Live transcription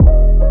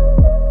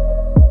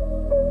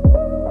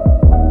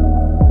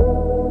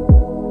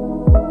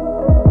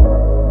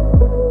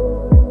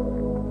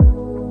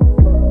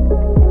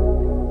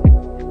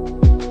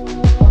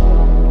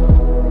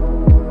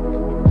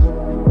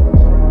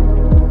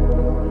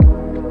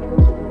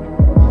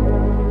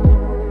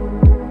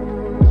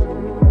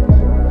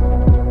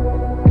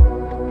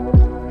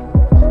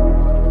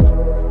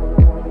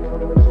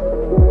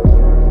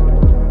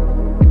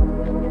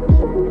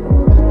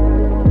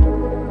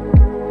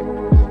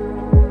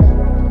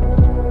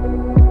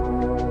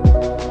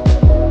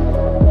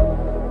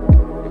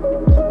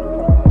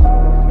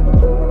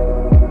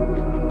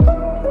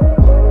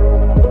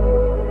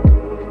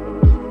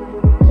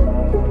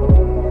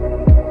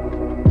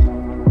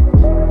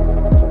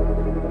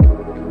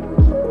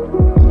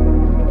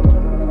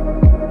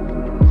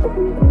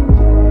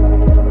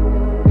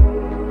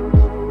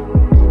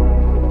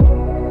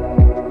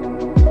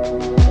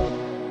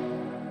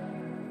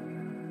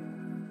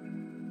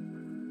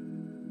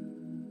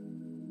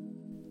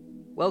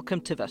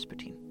welcome to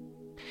Vespertine.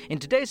 In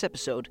today's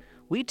episode,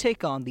 we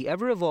take on the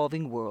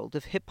ever-evolving world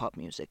of hip-hop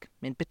music,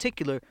 in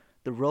particular,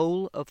 the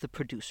role of the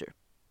producer.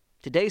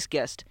 Today's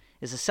guest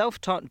is a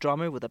self-taught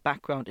drummer with a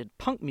background in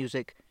punk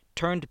music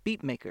turned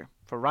beatmaker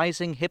for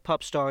rising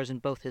hip-hop stars in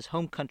both his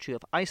home country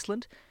of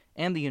Iceland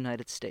and the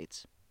United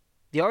States.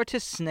 The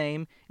artist's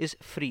name is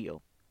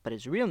FRÍO, but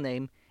his real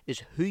name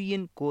is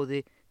Huginn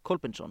Goði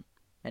Kolbeinsson,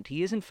 and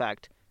he is in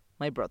fact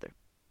my brother.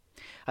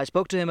 I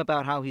spoke to him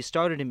about how he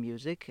started in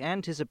music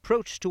and his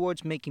approach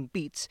towards making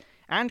beats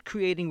and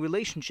creating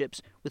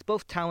relationships with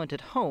both talent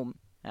at home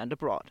and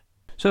abroad.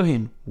 So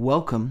Huginn,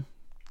 welcome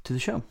to the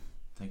show.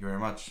 Thank you very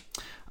much.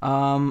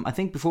 I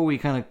think before we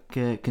kind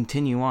of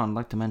continue on, I'd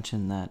like to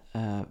mention that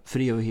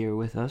FRÍO here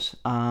with us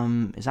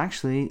is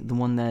actually the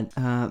one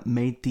that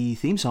made the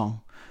theme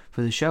song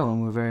for the show,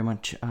 and we're very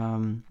much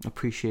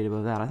appreciative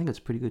of that. I think it's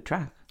a pretty good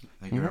track.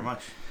 Thank you very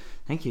much.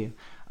 Thank you.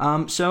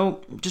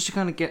 So just to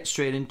kind of get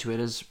straight into it,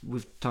 as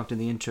we've talked in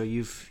the intro,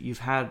 you've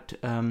had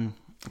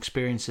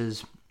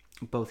experiences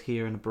both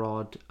here and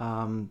abroad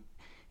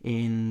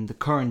in the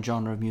current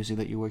genre of music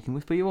that you're working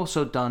with, but you've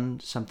also done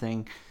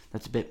something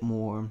that's a bit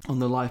more on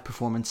the live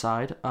performance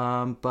side.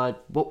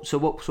 But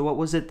what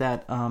was it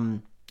that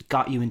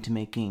got you into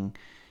making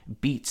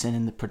beats and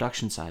in the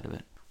production side of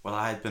it? Well,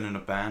 I had been in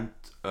a band,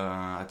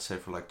 I'd say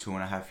for like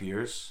 2.5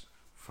 years,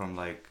 from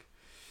like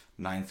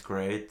 9th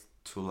grade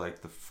to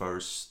like the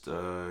first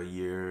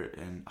year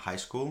in high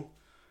school,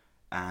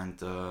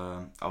 and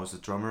I was the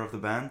drummer of the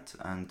band,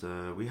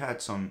 and we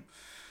had some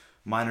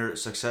minor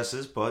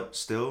successes, but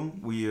still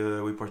we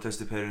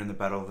participated in the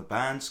Battle of the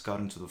Bands, got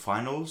into the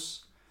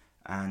finals,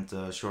 and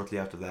shortly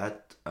after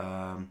that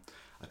I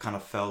kind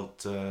of felt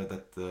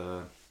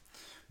that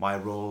my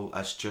role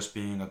as just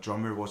being a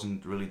drummer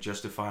wasn't really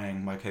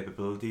justifying my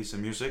capabilities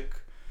in music.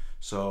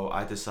 So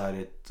I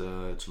decided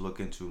to look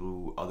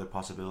into other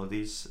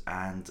possibilities,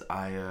 and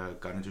I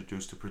got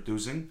introduced to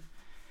producing.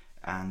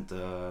 And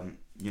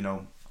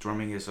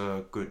drumming is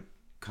a good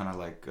kind of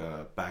like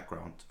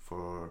background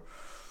for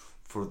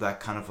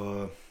that kind of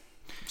a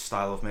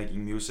style of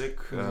making music.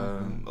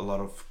 A lot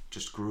of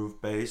just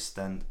groove based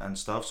and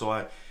stuff. So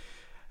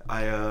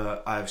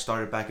I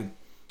started back in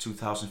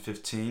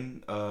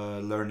 2015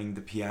 learning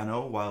the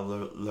piano while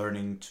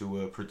learning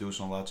to produce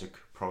on Logic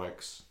Pro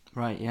X.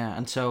 Right, yeah.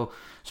 And so,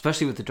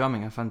 especially with the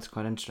drumming, I find this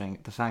quite interesting.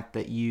 The fact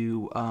that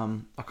you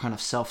are kind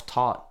of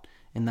self-taught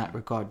in that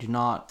regard. You're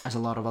not, as a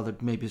lot of other,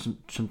 maybe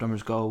some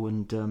drummers go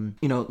and,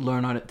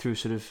 learn on it through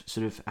sort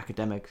of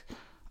academics.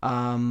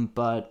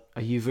 But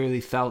you've really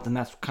felt, and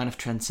that's kind of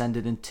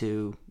transcended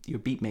into your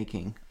beat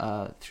making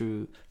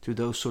through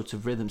those sorts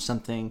of rhythms.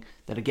 Something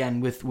that,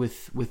 again,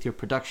 with your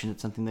production,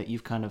 it's something that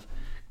you've kind of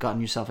gotten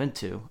yourself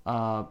into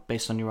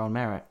based on your own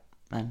merit.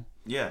 Man.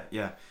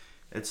 Yeah.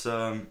 It's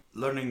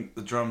learning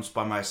the drums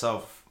by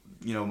myself.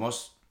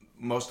 Most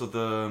of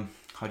the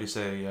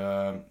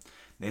the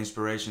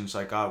inspirations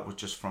I got was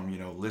just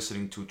from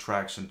listening to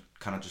tracks and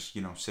kind of just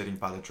sitting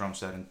by the drum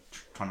set and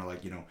trying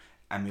to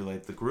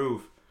emulate the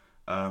groove.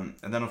 And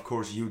then of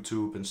course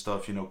YouTube and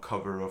stuff,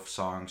 cover of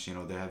songs.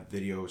 They have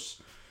videos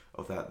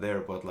of that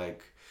there. But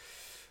like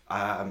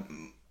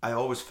I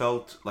always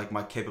felt like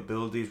my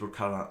capabilities were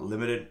kind of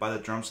limited by the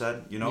drum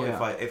set.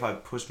 If I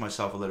pushed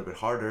myself a little bit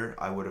harder,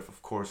 I would have,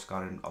 of course,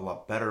 gotten a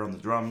lot better on the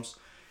drums.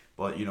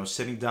 But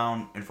sitting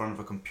down in front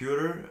of a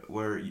computer,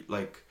 where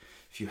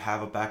if you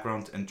have a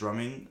background in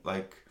drumming,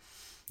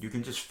 you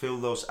can just fill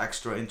those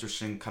extra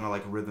interesting kind of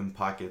like rhythm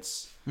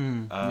pockets.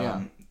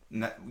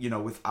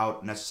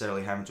 Without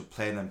necessarily having to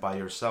play them by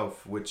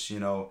yourself. Which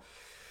I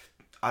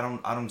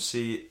don't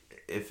see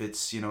if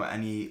it's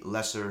any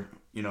lesser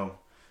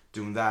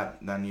doing that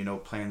than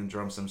playing the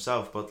drums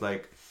themselves, but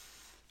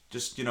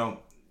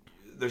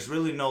there's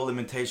really no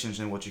limitations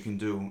in what you can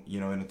do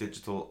in a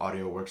digital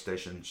audio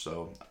workstation.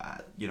 So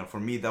for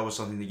me that was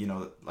something that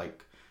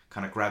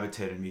kind of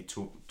gravitated me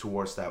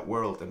towards that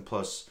world. And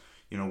plus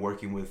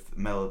working with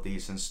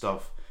melodies and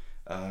stuff,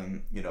 I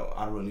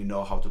don't really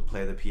know how to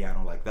play the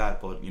piano like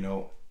that, but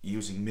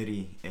using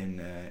MIDI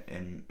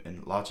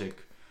in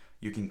Logic,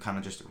 you can kind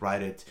of just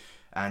write it.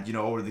 And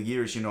over the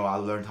years, I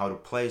learned how to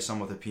play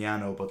some of the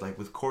piano, but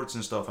with chords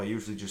and stuff, I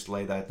usually just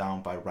lay that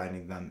down by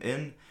writing them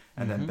in,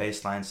 and then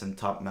bass lines and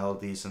top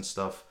melodies and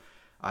stuff,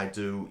 I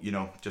do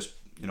just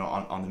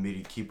on the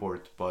MIDI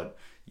keyboard. But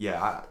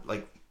yeah,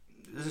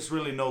 there's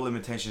really no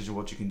limitations in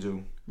what you can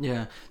do.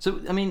 Yeah. So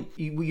I mean,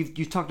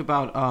 you talked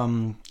about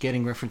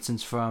getting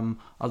references from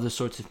other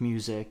sorts of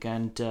music,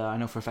 and I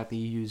know for a fact that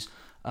you use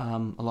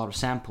a lot of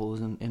samples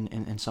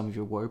in some of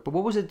your work. But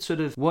what was it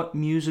what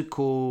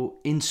musical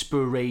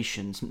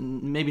inspirations,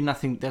 maybe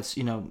nothing that's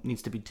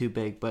needs to be too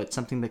big, but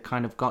something that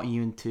kind of got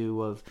you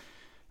into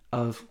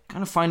of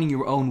kind of finding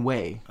your own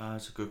way?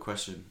 That's a good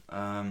question.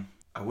 I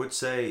would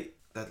say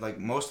that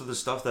most of the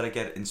stuff that I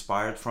get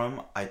inspired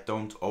from, I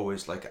don't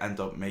always end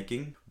up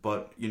making,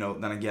 but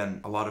then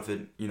again, a lot of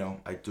it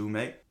I do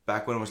make.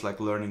 Back when I was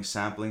learning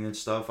sampling and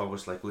stuff, I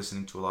was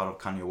listening to a lot of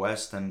Kanye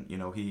West, and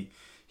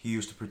he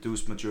used to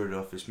produce majority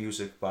of his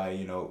music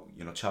by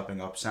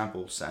chopping up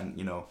samples and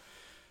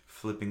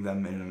flipping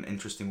them in an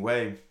interesting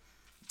way.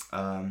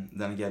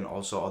 Then again,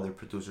 also other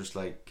producers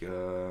like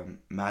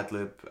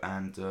Madlib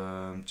and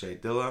Jay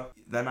Dilla.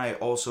 Then I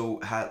also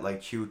had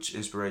like huge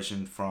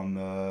inspiration from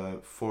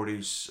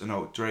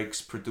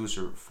Drake's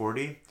producer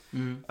 40.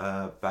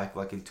 Back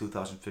like in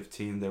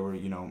 2015, they were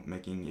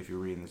making If You're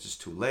Reading It's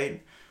Just Too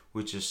Late,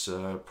 which is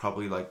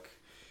probably like,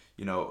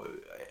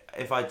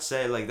 if I'd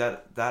say like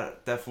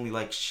that definitely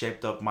like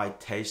shaped up my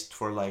taste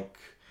for like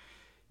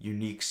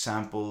unique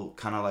sample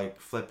kind of like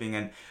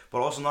flipping, but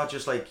also not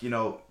just like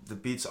the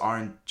beats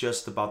aren't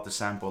just about the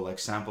sample, like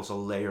samples are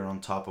layered on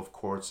top of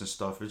chords and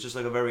stuff. It's just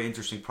like a very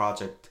interesting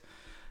project,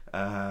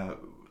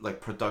 like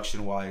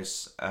production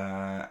wise,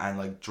 and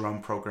like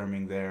drum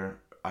programming there.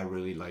 I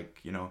really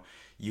like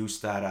use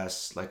that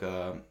as like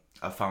a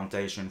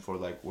foundation for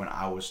like when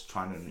I was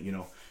trying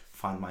to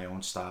find my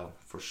own style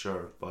for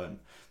sure. But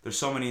there's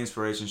so many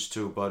inspirations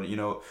too, but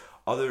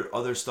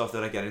other stuff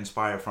that I get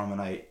inspired from and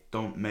I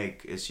don't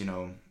make is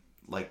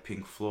like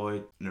Pink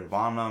Floyd,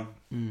 Nirvana,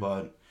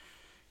 but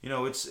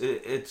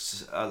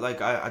it's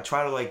like I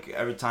try to like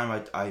every time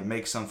I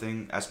make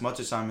something, as much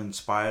as I'm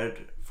inspired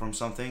from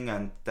something,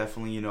 and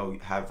definitely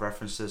have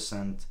references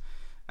and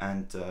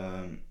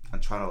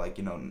try to like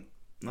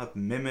not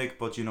mimic,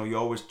 but you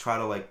always try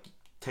to like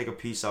take a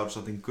piece out of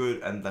something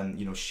good and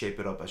then shape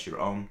it up as your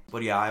own.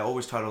 But yeah, I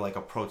always try to like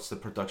approach the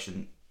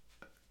production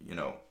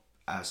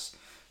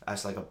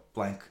as like a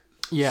blank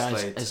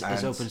slate,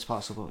 as open as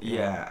possible.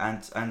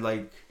 And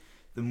like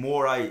the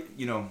more I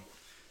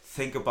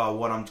think about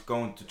what I'm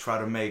going to try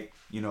to make,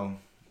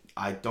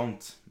 I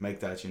don't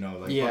make that,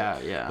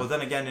 but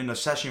then again, in a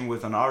session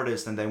with an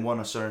artist and they want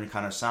a certain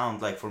kind of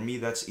sound, like for me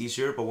that's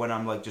easier. But when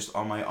I'm like just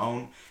on my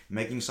own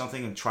making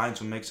something and trying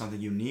to make something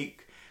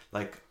unique,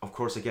 like of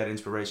course I get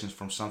inspirations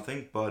from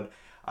something, but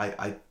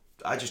I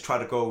just try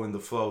to go in the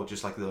flow,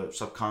 just like the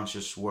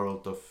subconscious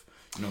world of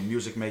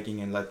music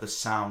making, and let the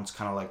sounds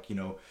kind of like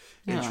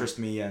interest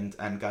me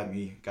and guide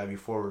me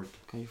forward.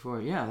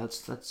 Yeah,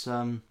 that's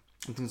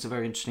I think it's a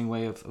very interesting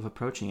way of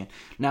approaching it.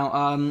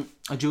 Now,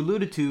 as you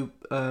alluded to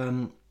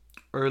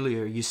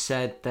earlier, you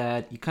said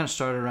that you kind of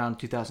started around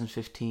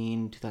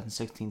 2015,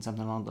 2016,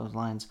 something along those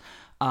lines,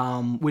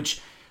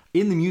 which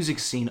in the music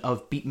scene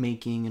of beat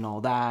making and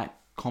all that,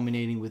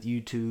 culminating with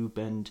YouTube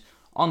and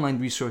online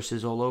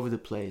resources all over the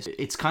place,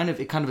 it kind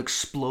of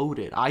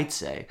exploded, I'd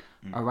say,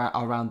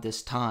 around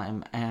this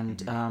time.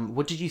 And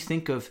what did you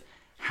think of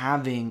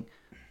having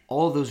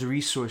all those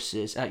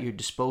resources at your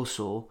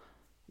disposal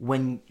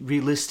when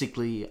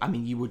realistically, I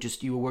mean, you were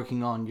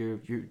working on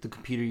the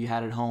computer you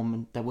had at home,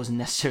 and that wasn't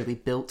necessarily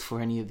built for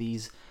any of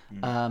these,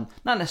 not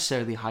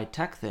necessarily high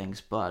tech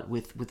things, but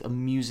with a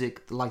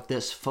music like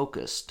this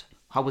focused?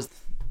 How was?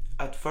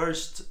 At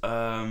first,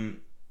 I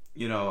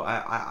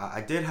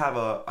did have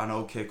an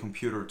okay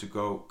computer to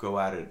go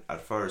at it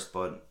at first,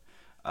 but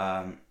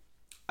I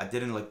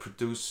didn't like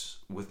produce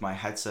with my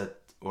headset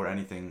or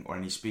anything or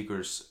any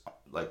speakers,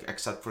 like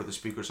except for the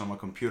speakers on my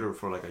computer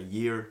for like a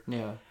year.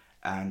 Yeah.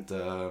 And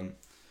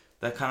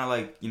that kind of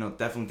like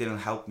definitely didn't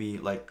help me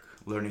like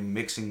learning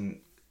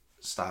mixing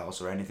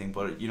styles or anything,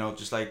 but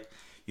just like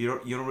you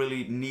don't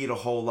really need a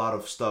whole lot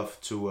of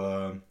stuff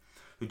to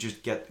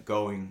just get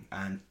going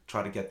and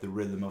try to get the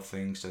rhythm of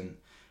things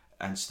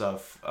and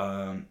stuff.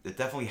 It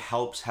definitely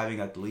helps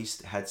having at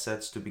least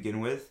headsets to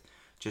begin with,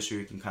 just so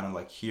you can kind of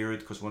like hear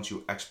it, because once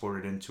you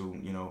export it into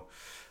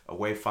a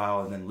WAV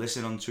file and then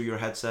listen onto your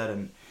headset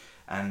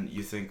and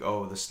you think,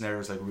 oh, the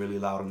snare is like really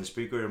loud on the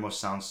speaker, it must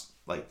sound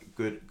like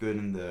good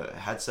in the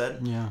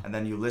headset. Yeah. And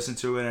then you listen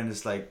to it and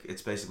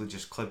it's basically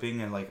just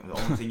clipping, and like the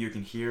only thing you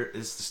can hear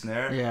is the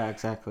snare. Yeah,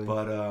 exactly.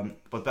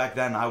 But back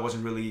then I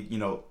wasn't really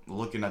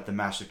looking at the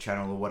master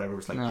channel or whatever.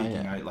 It's like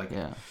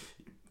peaking.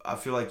 I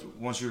feel like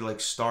once you're like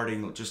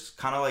starting, just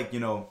kind of like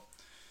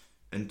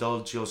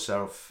indulge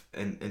yourself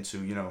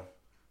into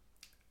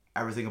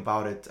everything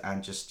about it,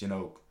 and just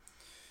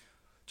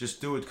just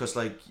do it, because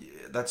like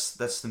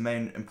that's the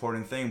main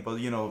important thing. But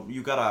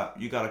you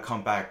gotta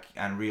come back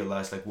and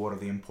realize like what are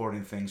the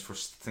important things for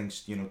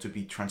things to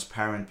be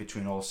transparent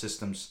between all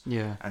systems.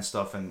 Yeah. And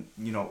stuff, and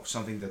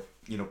something that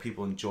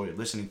people enjoy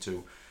listening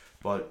to.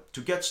 But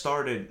to get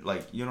started,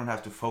 like you don't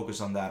have to focus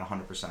on that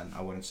 100%,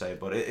 I wouldn't say,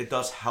 but it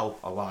does help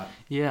a lot.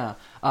 Yeah.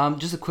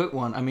 Just a quick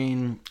one. I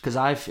mean, because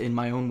I've in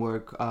my own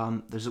work,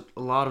 there's a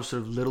lot of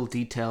sort of little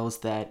details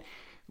that,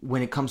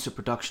 when it comes to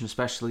production,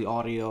 especially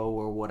audio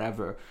or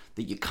whatever,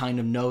 that you kind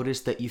of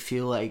notice that you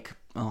feel like,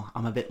 oh,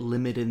 I'm a bit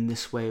limited in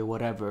this way or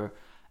whatever,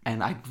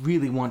 and I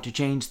really want to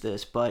change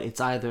this, but it's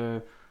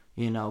either,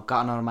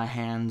 gotten out of my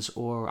hands,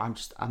 or I'm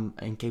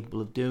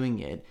incapable of doing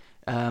it.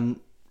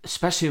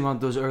 Especially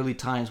around those early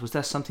times, was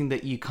that something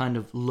that you kind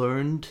of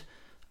learned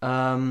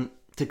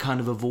to kind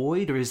of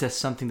avoid, or is that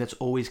something that's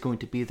always going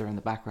to be there in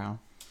the background,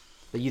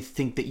 that you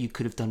think that you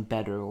could have done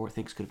better, or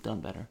things could have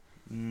done better?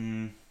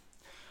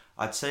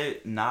 I'd say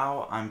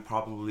now I'm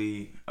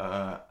probably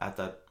at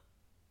that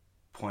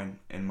point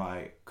in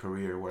my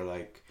career where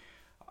like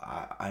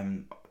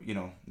I'm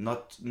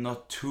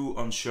not too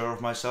unsure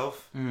of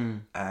myself,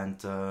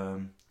 and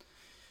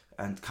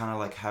and kind of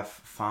like have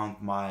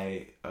found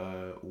my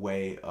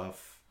way of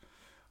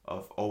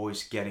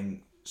always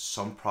getting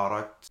some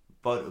product.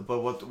 But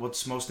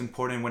what's most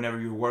important whenever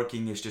you're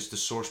working is just the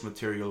source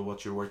material,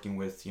 what you're working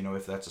with. You know,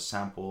 if that's a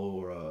sample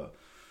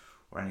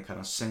or any kind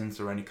of synth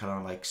or any kind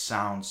of like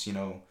sounds. You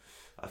know,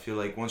 I feel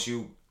like once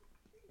you've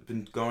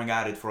been going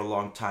at it for a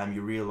long time,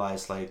 you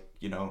realize like,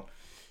 you know,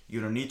 you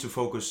don't need to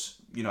focus.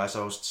 You know, as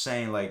I was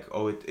saying, like,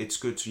 oh, it's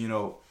good to, you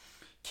know,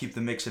 keep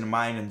the mix in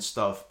mind and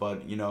stuff.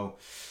 But you know,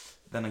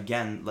 then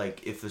again,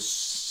 like if the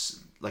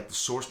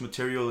source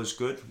material is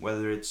good,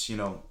 whether it's, you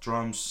know,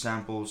 drums,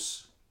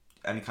 samples,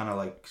 any kind of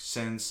like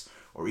synths,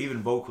 or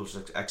even vocals,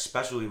 like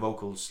especially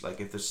vocals,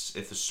 like if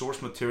the source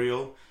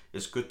material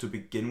is good to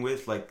begin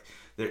with, like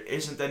there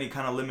isn't any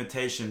kind of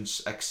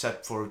limitations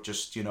except for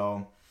just, you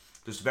know,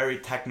 this very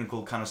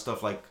technical kind of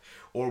stuff, like,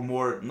 or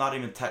more not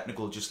even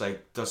technical, just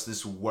like, does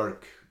this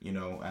work, you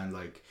know, and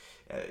like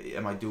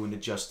am I doing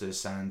it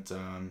justice, and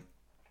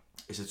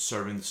is it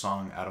serving the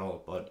song at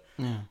all?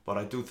 But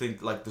I do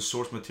think like the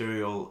source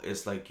material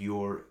is like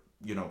your,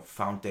 you know,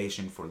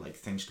 foundation for like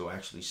things to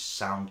actually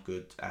sound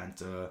good, and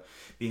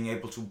being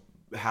able to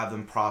have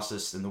them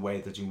processed in the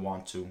way that you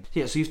want to.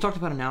 Yeah, so you've talked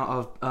about it now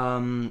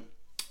of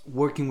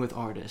working with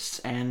artists,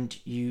 and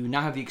you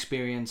now have the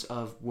experience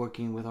of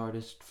working with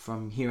artists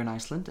from here in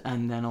Iceland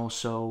and then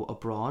also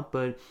abroad.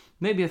 But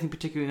maybe I think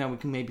particularly now we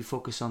can maybe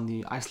focus on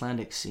the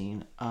Icelandic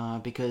scene,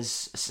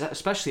 because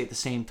especially at the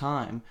same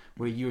time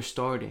where you're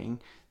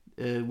starting,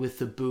 with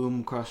the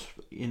boom across,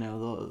 you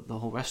know, the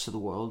whole rest of the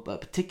world,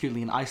 but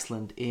particularly in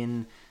Iceland,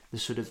 in the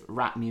sort of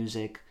rap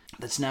music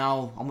that's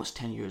now almost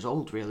 10 years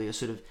old, really, a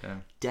sort of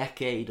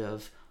decade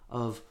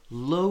of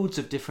loads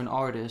of different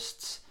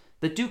artists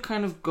that do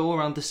kind of go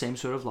around the same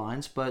sort of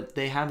lines, but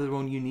they have their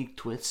own unique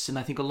twists, and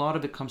I think a lot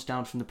of it comes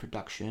down from the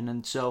production.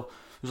 And so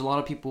there's a lot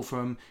of people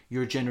from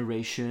your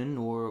generation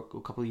or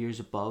a couple of years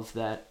above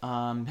that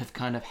have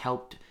kind of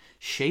helped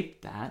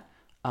shape that.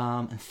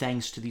 And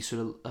thanks to these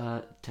sort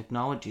of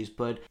technologies.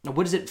 But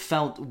what has it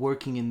felt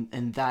working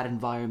in that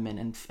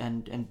environment,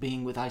 and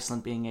being with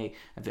Iceland, being a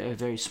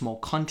very small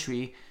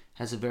country,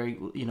 has a very,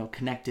 you know,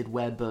 connected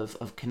web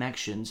of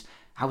connections?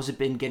 How has it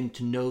been getting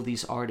to know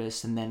these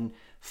artists and then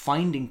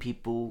finding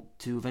people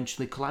to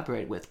eventually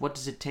collaborate with? What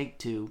does it take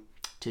to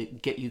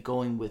get you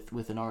going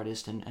with an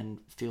artist and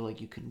feel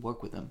like you can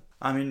work with them?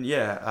 I mean,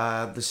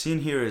 yeah, the scene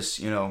here is,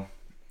 you know,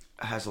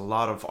 has a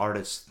lot of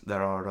artists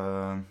that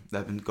are that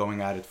have been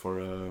going at it for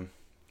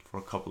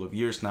a couple of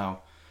years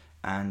now,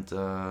 and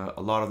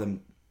a lot of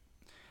them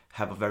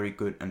have a very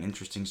good and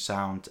interesting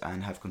sound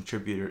and have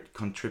contributed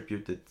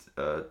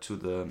to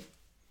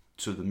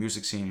the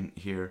music scene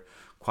here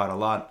quite a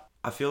lot.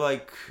 I feel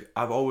like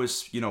I've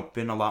always, you know,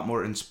 been a lot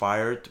more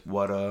inspired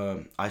what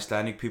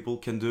Icelandic people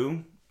can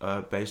do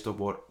based on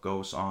what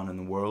goes on in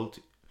the world.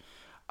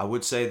 I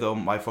would say though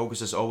my focus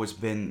has always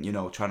been, you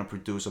know, trying to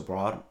produce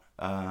abroad.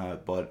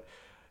 But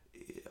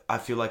I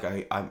feel like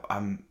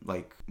I'm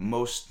like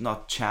most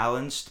not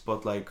challenged,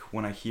 but like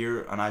when I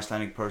hear an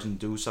Icelandic person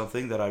do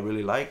something that I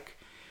really like,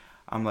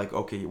 I'm like,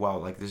 okay, wow,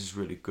 like this is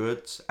really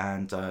good,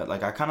 and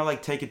like I kind of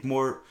like take it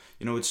more,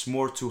 you know, it's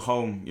more to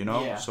home, you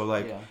know. So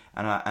like,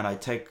 and I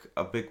take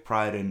a big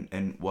pride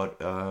in what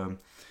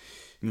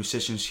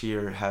musicians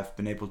here have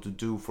been able to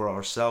do for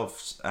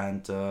ourselves,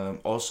 and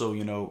also,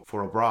 you know,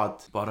 for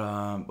abroad. But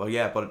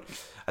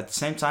at the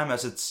same time,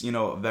 as it's, you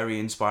know, very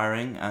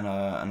inspiring, and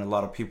a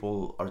lot of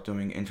people are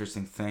doing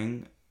interesting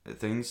things.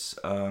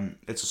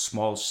 It's a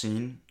small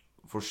scene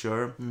for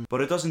sure, but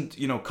it doesn't,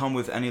 you know, come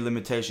with any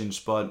limitations.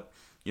 But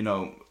you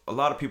know, a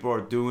lot of people are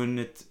doing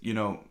it, you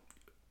know,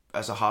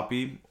 as a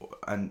hobby,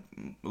 and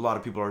a lot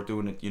of people are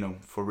doing it, you know,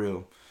 for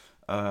real.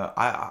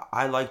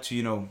 I like to,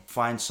 you know,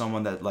 find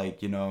someone that,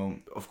 like, you know,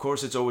 of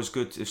course it's always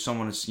good if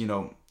someone is, you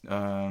know,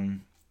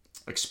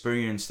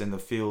 experienced in the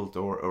field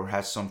or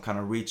has some kind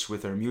of reach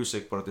with their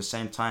music, but at the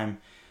same time,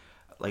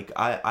 like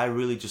I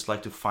really just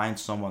like to find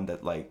someone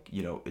that, like,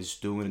 you know, is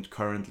doing it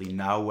currently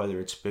now,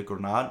 whether it's big or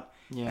not,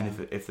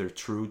 and if they're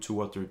true to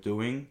what they're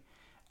doing,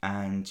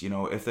 and, you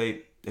know, if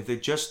they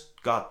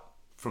just got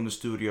from the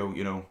studio,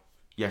 you know,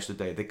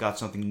 yesterday, they got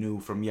something new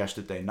from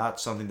yesterday, not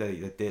something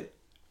that they did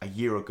a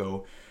year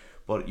ago,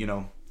 but, you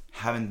know,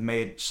 haven't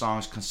made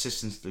songs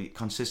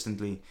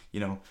consistently, you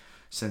know,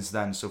 since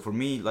then. So for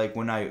me, like,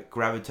 when I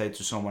gravitate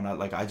to someone,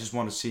 I just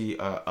want to see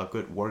a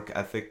good work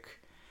ethic,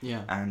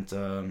 and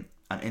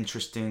an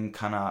interesting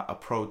kind of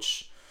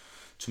approach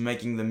to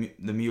making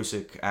the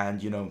music,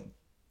 and, you know,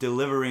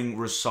 delivering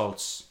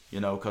results, you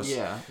know,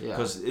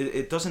 because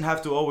it doesn't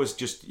have to always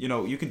just, you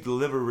know, you can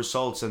deliver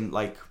results and,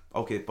 like,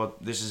 okay,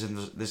 but this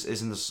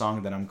isn't the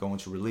song that I'm going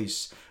to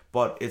release,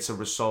 but it's a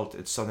result,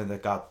 it's something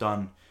that got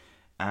done,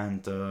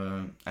 and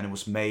it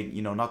was made,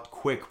 you know, not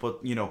quick, but,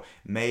 you know,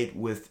 made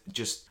with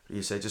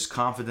just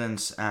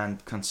confidence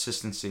and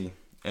consistency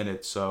in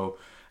it. So,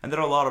 and there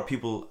are a lot of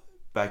people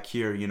back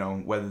here, you know,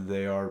 whether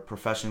they are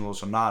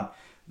professionals or not,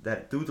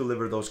 that do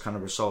deliver those kind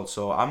of results.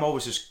 So I'm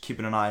always just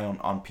keeping an eye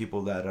on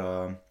people that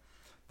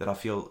I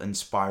feel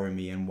inspire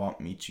me and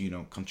want me to, you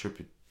know,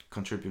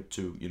 contribute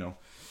to, you know,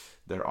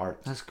 their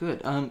art. That's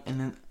good. And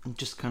then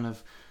just kind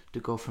of to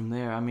go from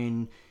there, I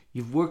mean,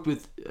 you've worked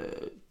with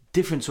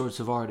different sorts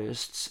of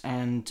artists,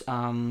 and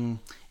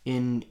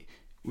in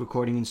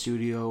recording in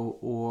studio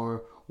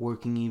or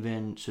working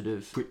even sort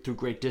of through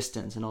great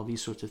distance and all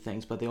these sorts of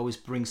things, but they always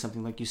bring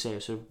something, like you say,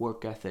 a sort of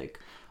work ethic,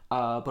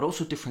 but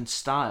also different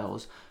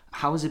styles.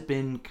 How has it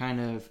been kind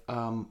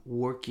of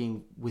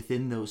working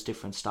within those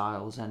different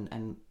styles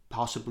and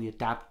possibly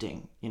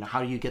adapting? You know,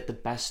 how do you get the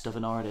best of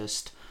an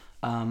artist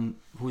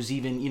who's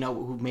even, you know,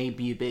 who may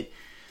be a bit,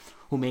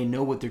 who may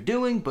know what they're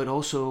doing, but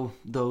also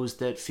those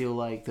that feel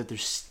like that they're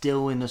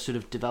still in a sort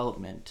of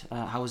development?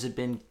 How has it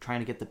been trying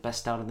to get the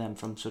best out of them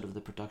from sort of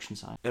the production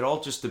side? It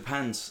all just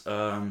depends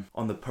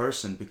on the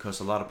person,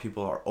 because a lot of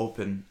people are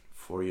open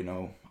for, you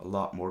know, a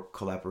lot more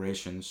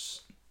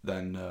collaborations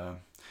than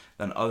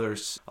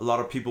others. A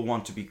lot of people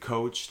want to be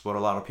coached, but a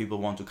lot of people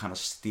want to kind of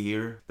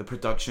steer the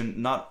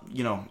production. Not,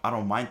 you know, I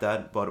don't mind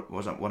that, but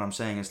what I'm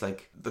saying is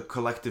like the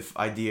collective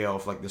idea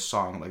of like the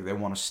song, like they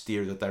want to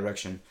steer the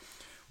direction,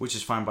 which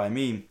is fine by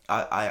me.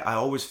 I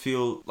always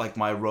feel like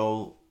my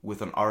role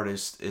with an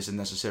artist isn't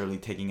necessarily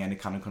taking any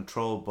kind of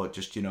control, but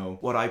just, you know,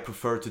 what I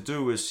prefer to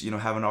do is, you know,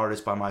 have an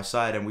artist by my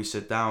side and we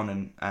sit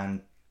down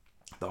and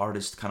the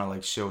artist kind of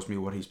like shows me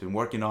what he's been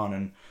working on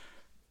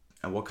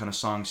and what kind of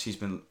songs he's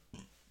been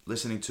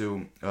listening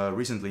to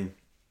recently,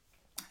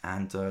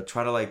 and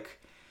try to like,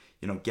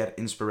 you know, get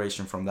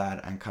inspiration from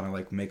that and kind of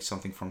like make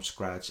something from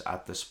scratch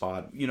at the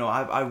spot. You know,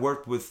 I've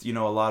worked with, you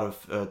know, a lot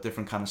of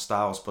different kind of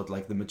styles, but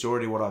like the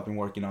majority of what I've been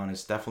working on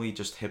is definitely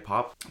just hip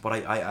hop.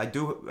 But I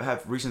do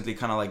have recently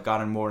kind of like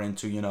gotten more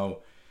into, you know,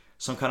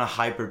 some kind of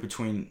hybrid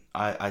between,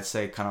 I'd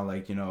say kind of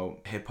like, you know,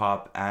 hip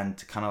hop and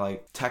kind of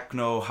like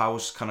techno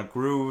house kind of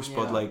grooves, yeah.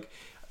 But like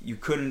you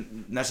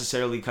couldn't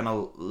necessarily kind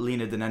of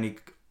lean it in any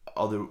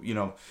other, you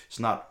know, it's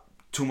not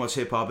too much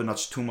hip hop and not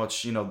too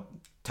much, you know,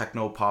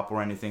 techno pop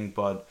or anything,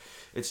 but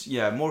it's,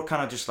 yeah, more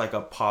kind of just like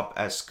a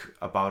pop-esque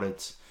about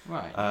it.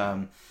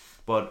 Right.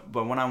 But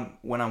when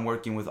I'm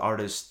working with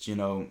artists, you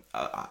know,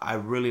 I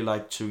really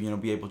like to, you know,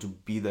 be able to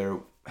be there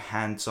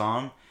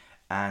hands-on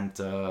and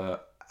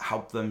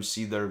help them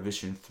see their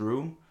vision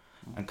through,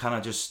 and kind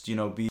of just, you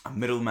know, be a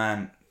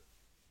middleman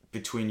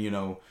between, you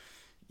know,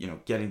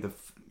 getting the,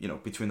 you know,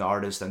 between the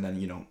artist and then,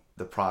 you know,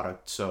 the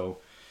product. So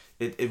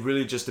it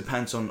really just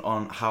depends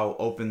on how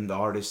open the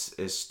artist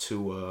is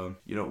to,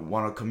 you know,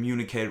 want to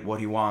communicate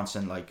what he wants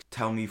and like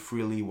tell me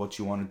freely what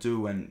you want to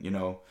do. And, you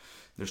know,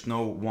 there's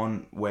no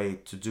one way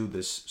to do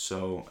this.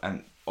 So,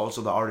 and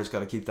also the artist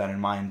got to keep that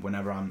in mind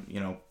whenever I'm, you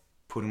know,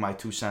 putting my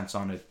 2 cents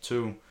on it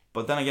too.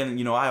 But then again,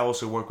 you know, I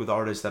also work with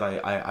artists that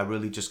I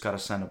really just got to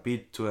send a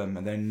beat to them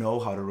and they know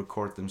how to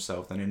record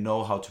themselves and they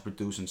know how to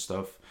produce and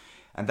stuff.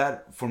 And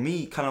that, for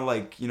me, kind of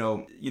like, you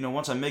know,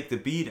 once I make the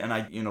beat and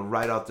I, you know,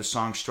 write out the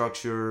song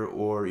structure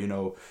or, you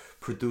know,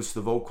 produce the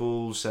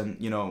vocals and,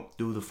 you know,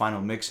 do the final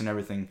mix and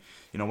everything,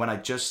 you know, when I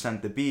just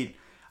send the beat,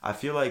 I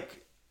feel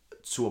like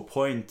to a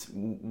point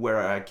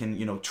where I can,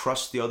 you know,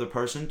 trust the other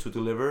person to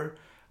deliver.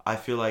 I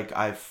feel like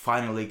I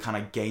finally kind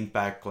of gained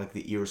back like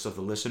the ears of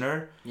the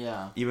listener.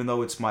 Yeah. Even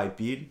though it's my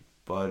beat,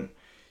 but,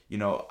 you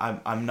know,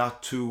 I'm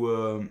not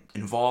too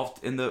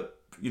involved in the,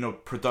 you know,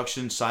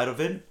 production side of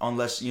it,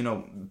 unless, you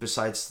know,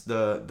 besides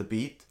the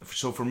beat.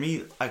 So for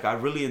me, like, I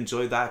really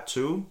enjoy that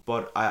too,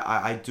 but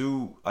I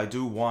do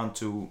want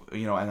to,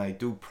 you know, and I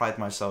do pride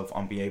myself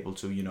on being able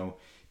to, you know,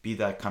 be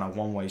that kind of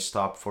one-way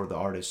stop for the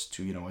artist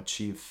to, you know,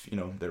 achieve, you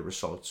know, their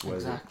results.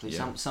 Exactly.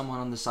 Yeah. Someone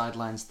on the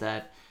sidelines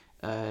that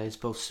is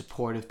both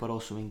supportive but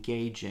also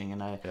engaging,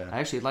 and I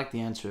actually like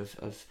the answer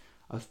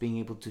of being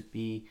able to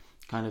be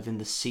kind of in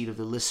the seat of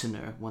the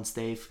listener once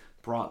they've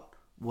brought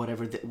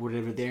whatever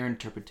their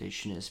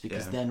interpretation is,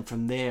 because then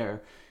from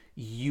there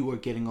you are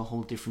getting a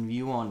whole different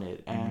view on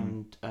it,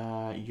 and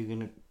you're going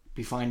to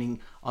be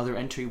finding other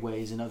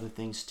entryways and other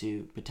things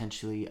to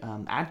potentially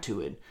add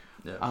to it,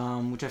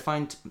 which I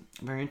find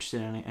very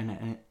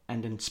interesting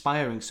and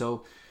inspiring.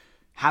 So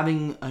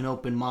having an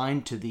open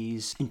mind to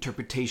these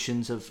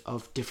interpretations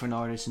of different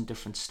artists and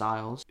different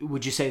styles,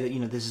 would you say that, you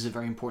know, this is a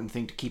very important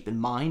thing to keep in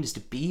mind, is to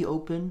be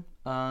open?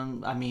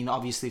 I mean,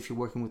 obviously if you're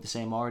working with the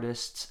same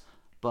artists,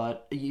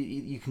 but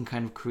you can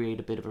kind of create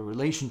a bit of a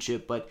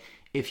relationship. But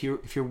if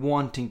you're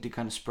wanting to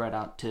kind of spread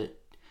out to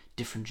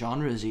different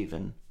genres,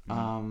 even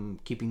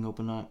keeping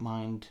open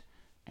mind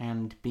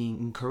and being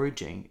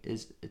encouraging,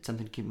 is it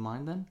something to keep in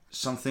mind then?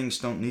 Some things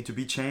don't need to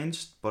be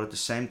changed, but at the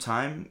same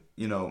time,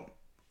 you know,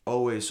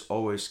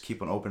 always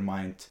keep an open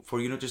mind for,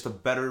 you know, just a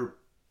better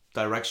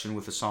direction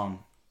with the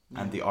song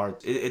and the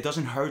art. It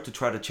doesn't hurt to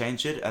try to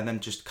change it, and then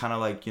just kind of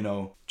like, you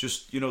know,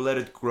 just, you know, let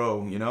it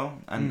grow, you know,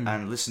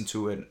 and listen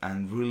to it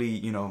and really,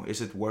 you know,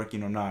 is it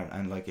working or not,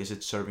 and like, is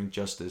it serving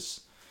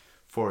justice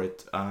for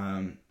it?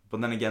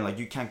 But then again, like,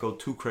 you can't go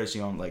too crazy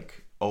on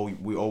like, oh,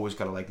 we always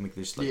gotta like make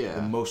this like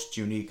the most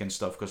unique and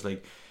stuff, because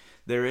like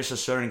there is a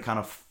certain kind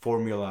of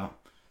formula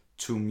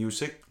to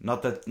music.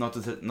 Not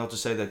to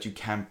say that you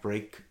can't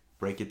break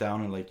it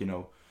down and like, you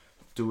know,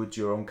 do it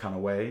your own kind of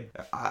way.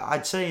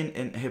 I'd say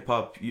in hip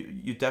hop,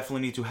 you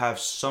definitely need to have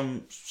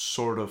some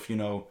sort of, you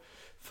know,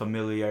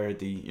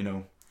 familiarity,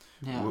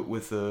 Yeah.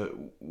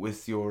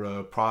 with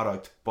your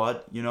product,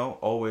 but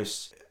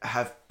always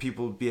have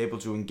people be able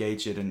to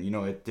engage it in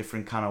a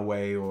different kind of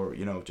way, or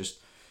just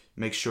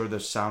make sure the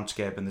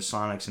soundscape and the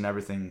sonics and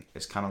everything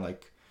is kind of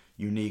like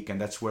unique, and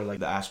that's where like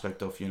the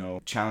aspect of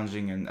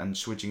challenging and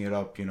switching it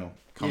up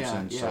comes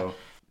in. Yeah. So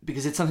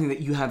because it's something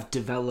that you have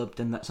developed,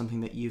 and that's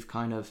something that you've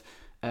kind of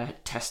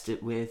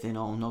tested with in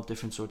all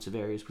different sorts of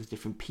areas with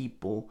different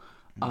people.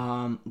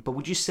 But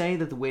would you say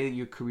that the way that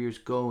your career's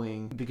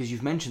going, because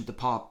you've mentioned the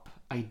pop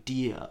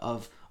idea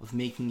of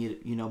making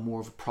it more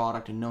of a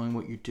product and knowing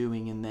what you're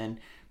doing, and then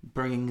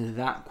bringing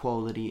that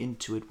quality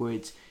into it where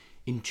it's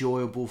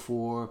enjoyable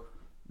for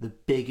the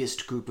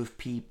biggest group of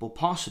people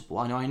possible.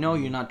 I know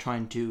you're not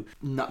trying to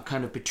not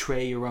kind of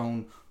betray your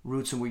own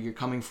roots and where you're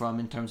coming from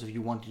in terms of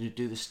you wanting to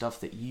do the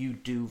stuff that you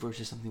do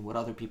versus something what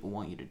other people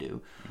want you to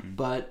do.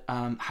 But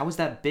how has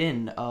that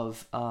been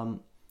of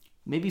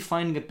maybe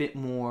finding a bit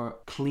more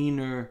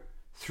cleaner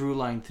through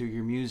line through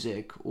your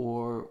music,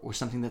 or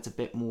something that's a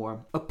bit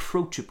more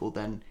approachable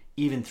than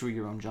even through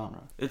your own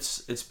genre?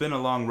 It's been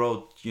a long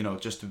road,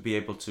 just to be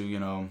able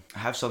to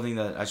have something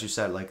that, as you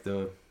said, like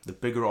the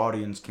bigger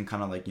audience can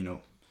kind of like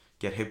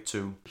get hip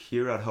to.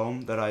 Here at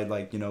home, that I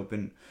like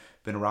been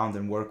around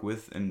and work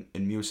with in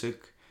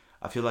music,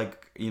 I feel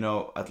like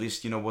at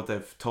least what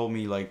they've told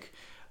me, like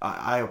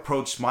I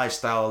approach my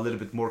style a little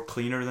bit more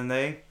cleaner than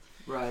they.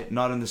 Right.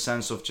 Not in the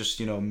sense of just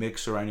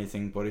mix or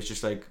anything, but it's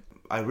just like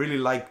I really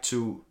like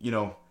to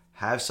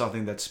have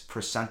something that's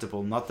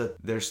presentable. Not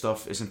that their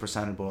stuff isn't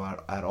presentable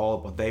at all,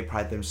 but they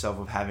pride themselves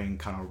of having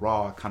kind of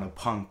raw, kind of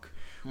punk,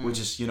 which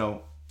is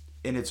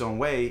in its own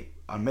way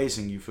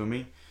amazing. You feel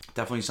me?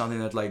 Definitely something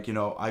that like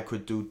I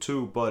could do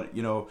too, but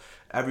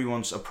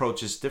everyone's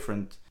approach is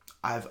different.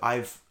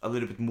 I've a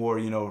little bit more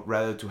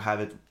rather to have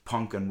it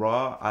punk and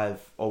raw.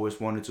 I've always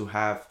wanted to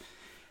have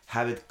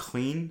it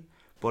clean,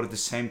 but at the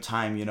same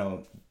time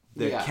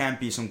there can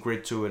be some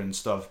grit to it and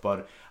stuff.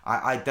 But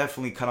I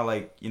definitely kind of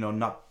like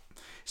not,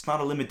 it's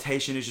not a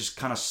limitation, it's just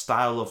kind of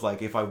style of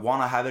like, if I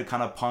want to have it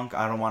kind of punk,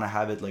 I don't want to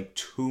have it like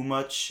too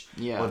much,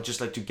 but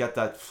just like to get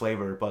that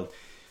flavor.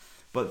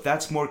 But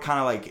that's more kind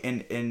of like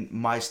in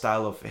my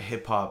style of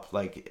hip hop.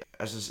 Like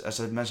as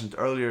I mentioned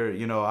earlier,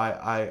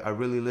 I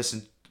really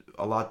listen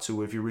a lot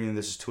to If You're Reading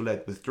This Is Too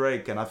Late with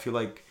Drake, and I feel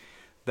like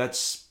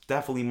that's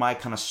definitely my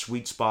kind of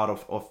sweet spot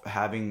of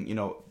having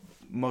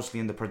mostly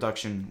in the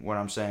production, what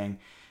I'm saying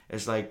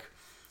is like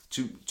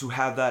to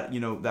have that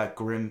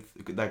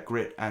that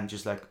grit and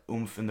just like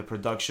oomph in the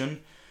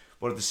production,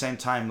 but at the same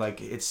time like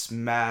it's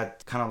mad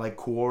kind of like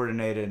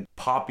coordinated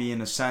poppy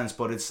in a sense,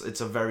 but it's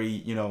a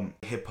very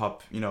hip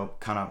hop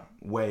kind of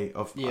way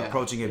of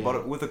approaching it,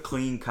 but with a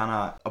clean kind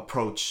of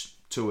approach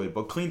to it.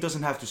 But clean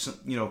doesn't have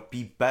to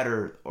be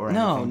better or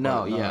anything.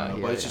 No,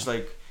 but it's just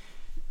like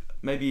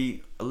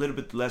maybe a little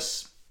bit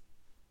less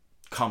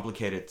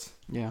complicated.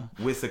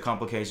 With the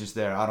complications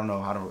there. I don't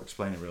know how to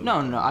explain it really.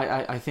 No.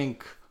 I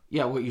think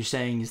what you're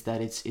saying is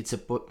that it's a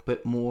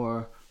bit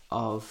more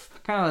of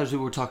kind of as we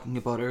were talking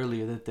about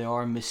earlier, that there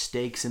are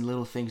mistakes and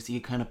little things that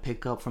you kind of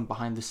pick up from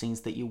behind the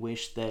scenes that you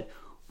wish that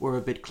were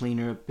a bit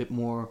cleaner, a bit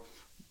more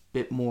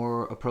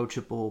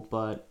approachable,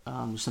 but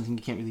something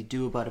you can't really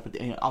do about it.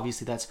 But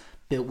obviously that's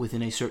built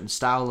within a certain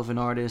style of an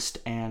artist,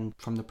 and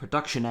from the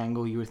production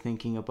angle you were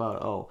thinking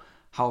about,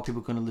 how are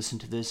people going to listen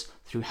to this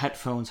through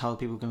headphones? How are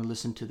people going to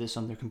listen to this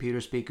on their computer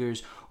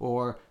speakers,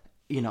 or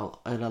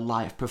at a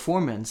live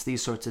performance,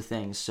 these sorts of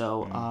things.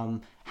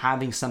 So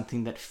having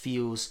something that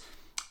feels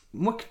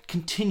more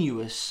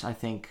continuous, I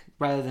think,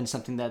 rather than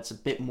something that's a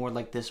bit more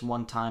like this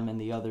one time and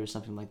the other is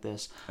something like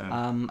this.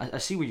 I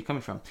see where you're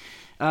coming from.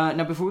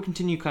 Now, before we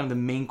continue kind of the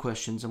main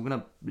questions, I'm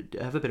going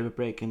to have a bit of a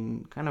break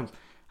and kind of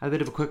have a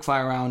bit of a quick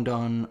fire round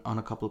on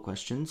a couple of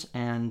questions.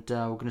 And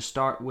we're going to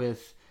start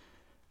with,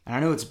 and I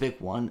know it's a big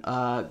one,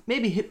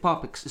 maybe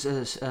hip-hop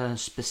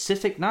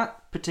specific,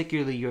 not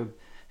particularly your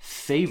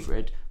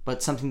favorite,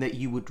 but something that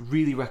you would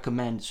really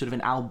recommend, sort of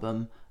an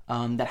album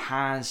that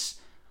has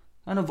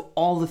kind of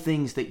all the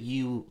things that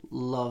you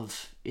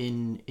love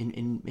in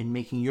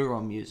making your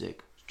own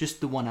music.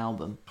 Just the one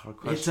album. Hard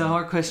question. It's a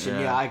hard question.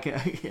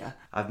 Yeah.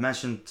 I've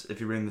mentioned If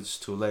You're Reading This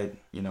Too Late,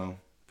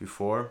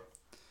 before.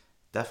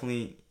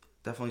 Definitely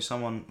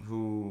someone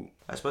who,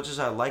 as much as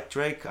I like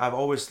Drake, I've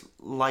always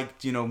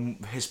liked,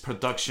 his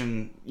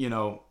production,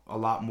 a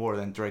lot more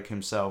than Drake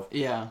himself.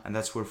 Yeah. And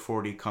that's where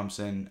 40 comes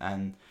in.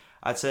 And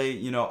I'd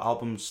say,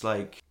 albums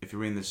like If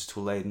You're Reading This Too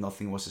Late,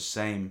 Nothing Was the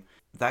Same,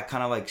 that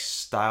kind of like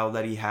style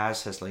that he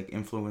has like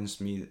influenced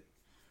me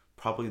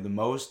probably the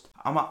most.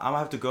 I'm gonna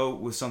have to go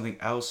with something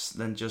else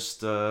than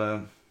just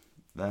than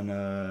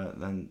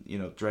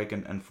Drake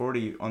and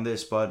 40 on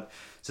this, but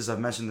since I've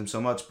mentioned them so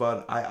much,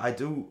 but I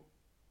do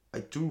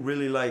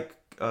really like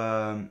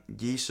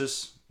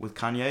Jesus with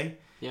Kanye.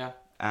 Yeah.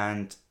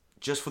 And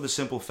just for the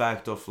simple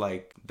fact of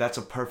like, that's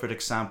a perfect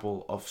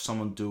example of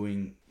someone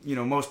doing,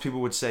 most people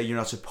would say you're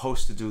not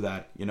supposed to do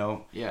that,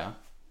 Yeah.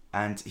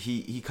 And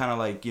he kind of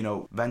like,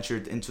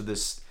 ventured into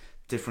this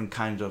different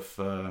kind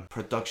of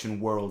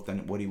production world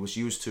than what he was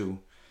used to.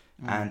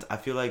 And I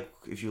feel like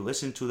if you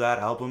listen to that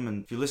album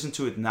and if you listen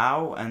to it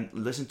now and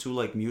listen to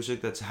like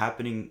music that's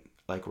happening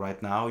like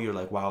right now, you're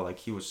like, wow, like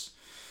he was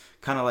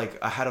kind of like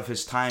ahead of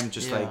his time,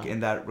 just like in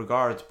that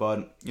regard.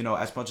 But you know,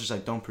 as much as I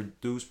don't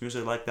produce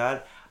music like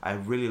that, I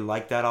really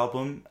like that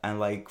album. And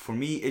like for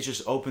me, it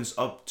just opens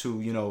up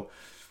to, you know,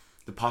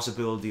 the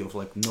possibility of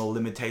like no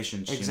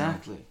limitations.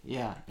 Exactly. You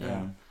know?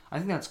 Yeah. I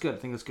think that's good. I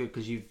think that's good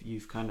because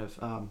you've kind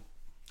of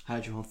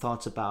had your own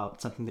thoughts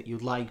about something that you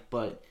like,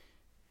 but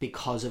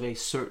because of a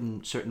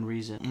certain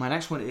reason. My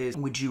next one is: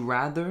 would you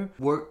rather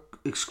work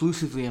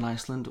exclusively in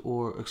Iceland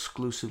or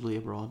exclusively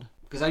abroad?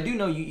 Because I do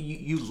know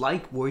you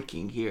like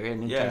working here,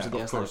 and in terms of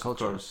the Icelandic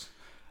culture. Of course.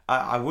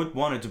 I would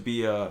want it to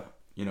be a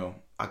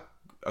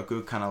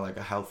good kind of like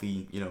a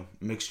healthy, you know,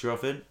 mixture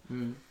of it.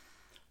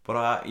 But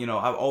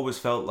I've always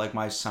felt like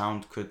my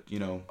sound could, you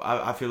know,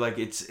 I feel like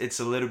it's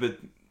a little bit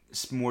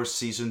more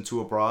seasoned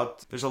to abroad.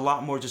 There's a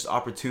lot more just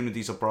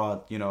opportunities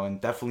abroad, you know, and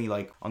definitely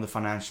like on the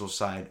financial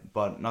side,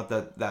 but not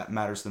that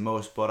matters the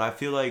most. But I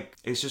feel like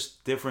it's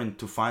just different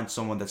to find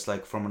someone that's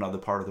like from another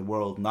part of the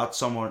world,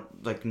 not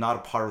a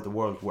part of the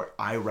world where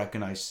I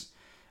recognize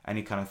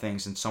any kind of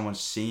things, and someone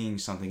seeing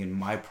something in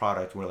my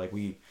product where like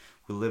we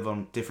live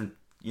on different,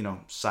 you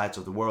know, sides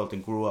of the world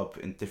and grew up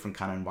in different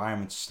kind of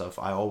environments and stuff.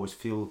 I always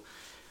feel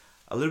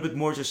a little bit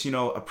more just, you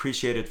know,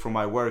 appreciated for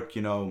my work,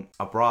 you know,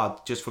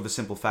 abroad, just for the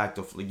simple fact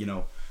of, you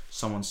know,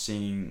 someone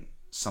seeing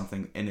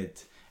something in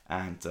it,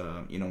 and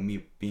you know,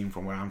 me being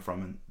from where I'm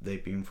from and they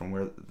being from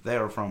where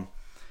they're from.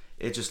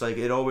 It just like,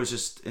 it always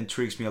just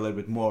intrigues me a little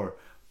bit more.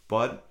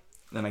 But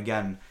then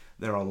again,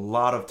 there are a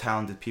lot of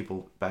talented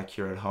people back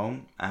here at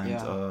home, and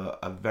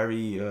a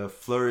very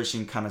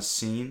flourishing kind of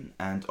scene,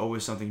 and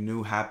always something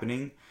new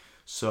happening.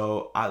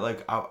 So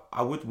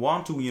I would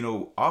want to, you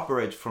know,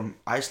 operate from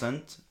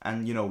Iceland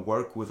and, you know,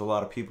 work with a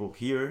lot of people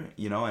here,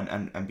 you know,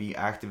 and be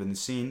active in the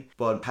scene,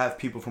 but have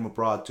people from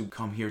abroad to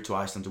come here to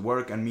Iceland to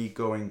work, and me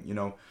going, you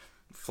know,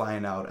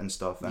 flying out and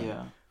stuff,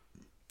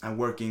 and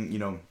working, you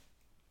know,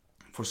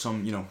 for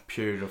some, you know,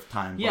 period of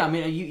time. Yeah, I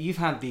mean, you've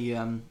had the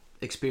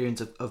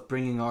experience of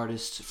bringing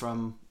artists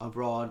from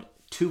abroad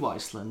to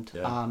Iceland,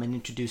 and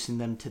introducing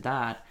them to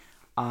that.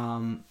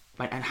 And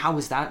how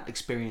has that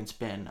experience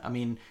been? I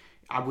mean,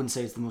 I wouldn't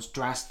say it's the most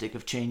drastic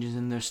of changes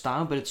in their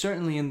style, but it's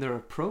certainly in their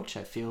approach,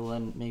 I feel,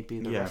 and maybe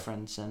the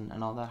reference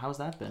and all that. How's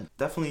that been?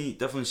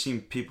 Definitely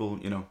seen people,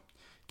 you know,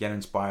 get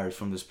inspired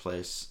from this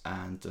place,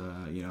 and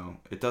you know,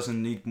 it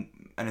doesn't need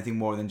anything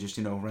more than just,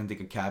 you know,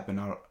 renting a cabin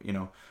or, you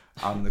know,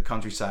 out in the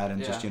countryside,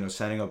 and just, you know,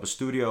 setting up a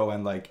studio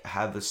and like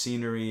have the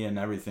scenery and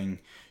everything,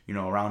 you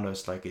know, around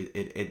us. Like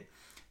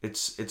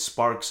it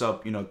sparks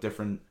up, you know,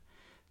 different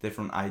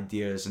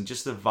ideas, and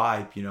just the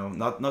vibe, you know,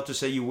 not to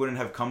say you wouldn't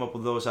have come up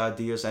with those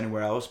ideas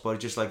anywhere else, but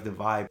just like the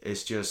vibe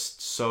is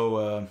just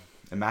so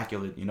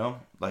immaculate, you know,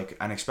 like,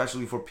 and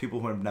especially for people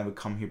who have never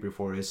come here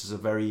before, this is a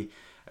very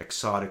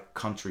exotic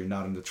country,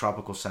 not in the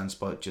tropical sense,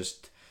 but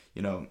just,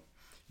 you know,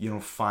 you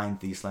don't find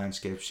these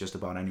landscapes just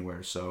about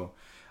anywhere. So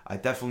I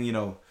definitely, you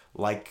know,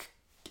 like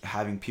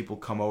having people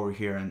come over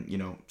here and, you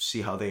know,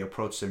 see how they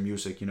approach their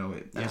music, you know.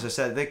 As I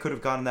said, they could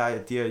have gotten that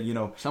idea, you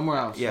know, somewhere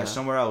else,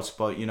 somewhere else,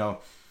 but, you know,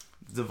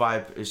 the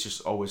vibe is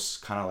just always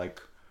kind of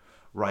like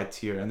right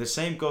here. And the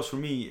same goes for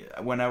me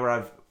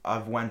whenever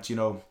I've went, you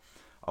know,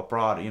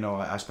 abroad. You know,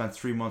 I spent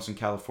 3 months in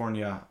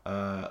California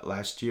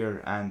last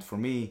year, and for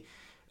me,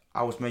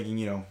 I was making,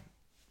 you know,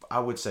 I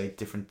would say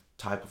different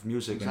type of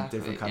music, and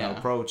different kind of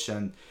approach,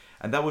 and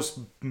that was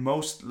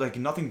most, like,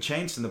 nothing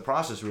changed in the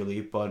process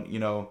really, but, you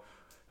know,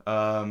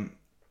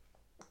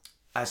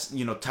 as,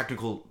 you know,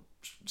 technical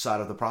side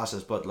of the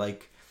process, but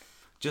like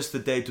just the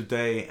day to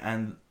day,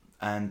 and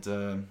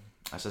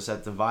as I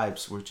said, the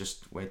vibes were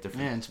just way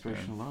different. Yeah,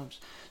 inspirational vibes.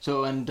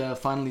 So, and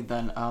finally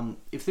then,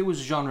 if there was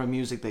a genre of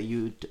music that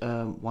you'd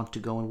want to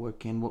go and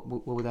work in,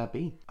 what would that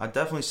be? I'd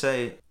definitely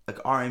say like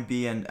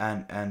R&B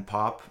and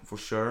pop for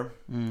sure.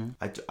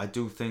 I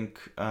do think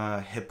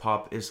hip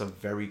hop is a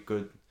very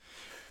good...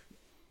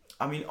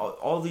 I mean,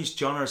 all these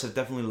genres have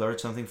definitely learned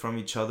something from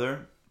each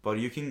other, but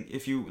you can,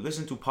 if you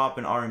listen to pop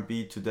and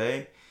R&B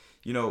today,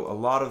 you know, a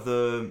lot of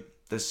the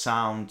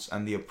sounds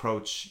and the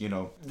approach, you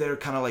know, they're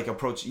kind of like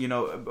approach, you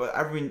know,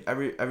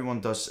 everyone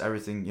does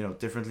everything, you know,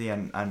 differently,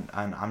 and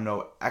I'm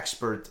no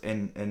expert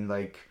in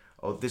like,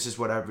 oh, this is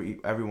what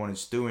everyone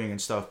is doing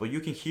and stuff, but you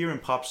can hear in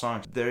pop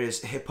songs there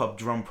is hip hop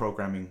drum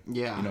programming,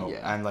 you know,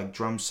 and like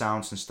drum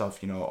sounds and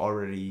stuff, you know,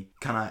 already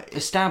kind of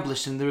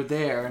established, and they're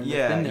there, and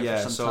they've been there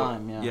for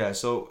some time.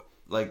 So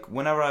like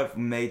whenever I've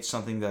made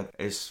something that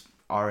is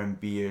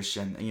R&B-ish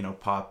and, you know,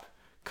 pop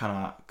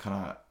kind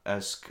of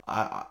esque,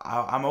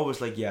 I'm always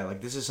like,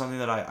 like this is something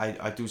that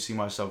I do see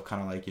myself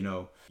kind of like, you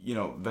know,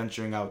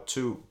 venturing out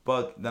to.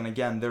 But then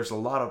again, there's a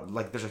lot of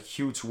like, there's a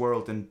huge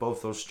world in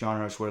both those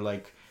genres where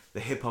like the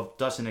hip hop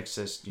doesn't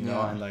exist, you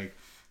know, and like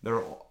there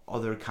are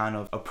other kind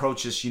of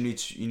approaches you need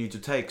to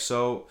take.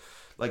 So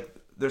like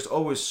there's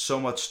always so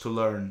much to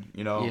learn,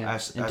 you know,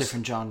 as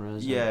different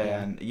genres.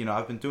 And you know,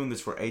 I've been doing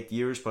this for 8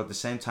 years, but at the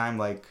same time,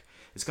 like,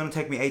 it's gonna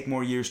take me 8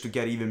 more years to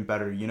get even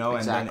better, you know,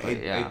 and then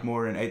eight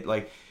more, and 8,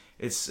 like,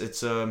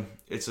 it's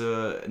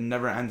a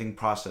never ending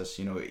process,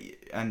 you know,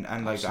 and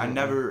like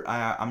Absolutely.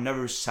 I'm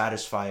never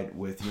satisfied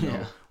with, you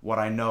know, what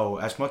I know.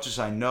 As much as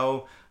I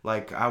know,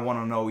 like I want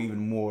to know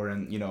even more,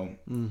 and you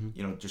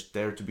know, just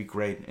dare to be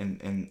great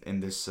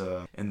in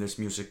this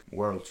music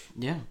world.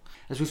 Yeah.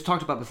 As we've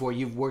talked about before,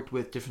 you've worked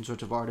with different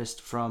sorts of artists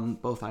from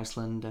both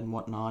Iceland and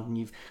whatnot, and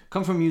you've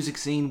come from a music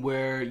scene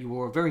where you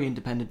were very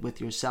independent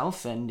with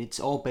yourself, and it's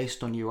all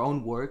based on your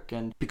own work,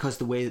 and because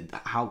the way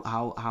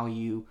how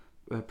you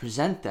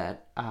present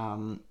that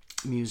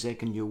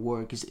music and your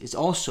work is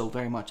also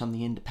very much on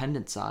the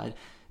independent side.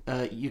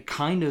 You're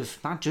kind of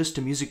not just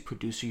a music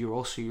producer, you're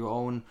also your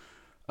own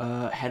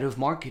head of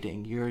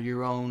marketing. You're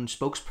your own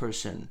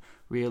spokesperson,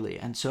 really.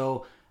 And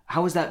so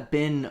how has that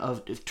been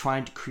of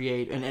trying to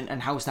create,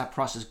 and how is that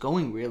process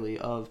going, really,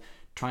 of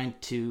trying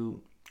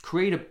to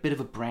create a bit of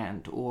a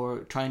brand, or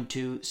trying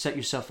to set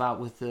yourself out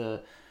with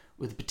a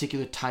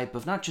particular type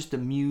of not just the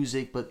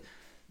music, but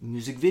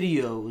music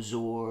videos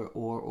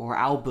or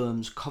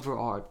albums, cover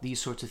art, these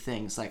sorts of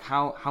things? Like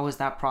how has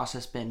that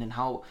process been, and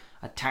how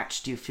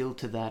attached do you feel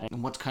to that,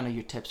 and what's kind of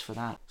your tips for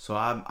that? So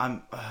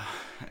I'm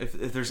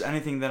if there's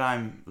anything that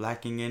I'm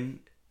lacking in,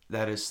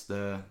 that is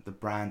the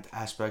brand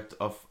aspect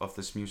of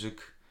this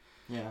music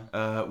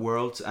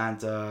world.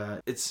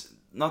 And it's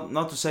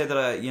not to say that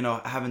I, you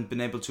know, haven't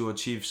been able to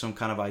achieve some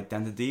kind of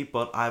identity,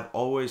 but I've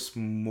always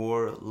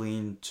more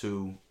leaned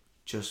to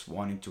just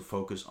wanting to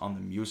focus on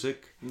the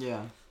music.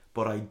 Yeah.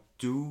 But I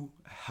do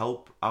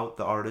help out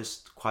the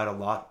artist quite a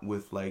lot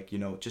with, like, you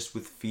know, just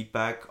with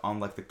feedback on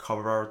like the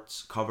cover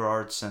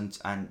arts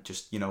and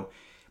just, you know,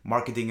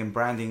 marketing and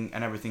branding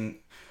and everything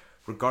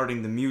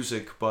regarding the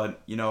music.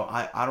 But, you know,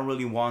 I don't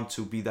really want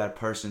to be that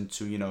person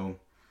to, you know,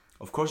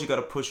 of course you got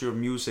to push your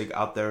music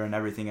out there and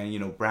everything, and, you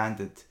know,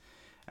 brand it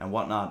and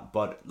whatnot,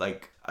 but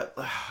like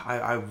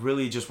I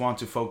really just want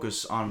to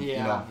focus on you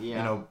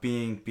know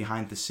being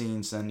behind the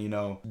scenes and, you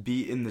know,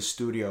 be in the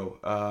studio.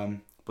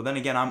 But then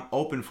again, I'm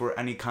open for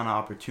any kind of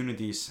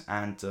opportunities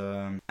and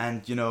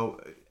you know,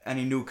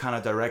 any new kind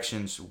of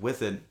directions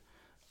with it.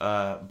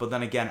 But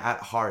then again, at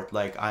heart,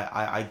 like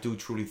I do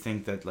truly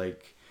think that,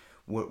 like,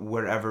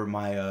 wherever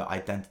my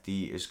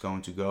identity is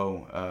going to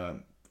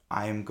go,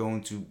 I am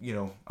going to, you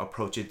know,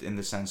 approach it in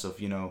the sense of,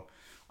 you know,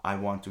 I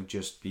want to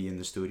just be in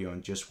the studio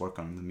and just work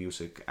on the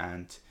music,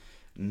 and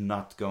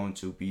not going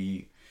to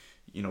be,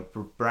 you know,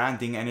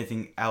 branding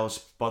anything else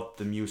but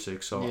the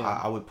music. So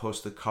I would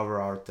post the cover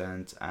art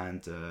and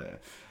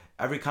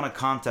every kind of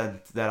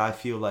content that I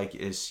feel like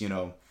is, you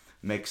know,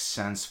 makes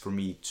sense for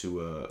me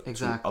to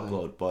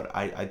upload. But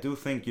I do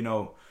think, you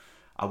know,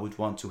 I would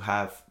want to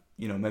have,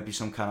 you know, maybe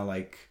some kind of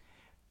like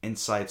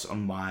insights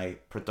on my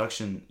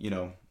production, you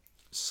know,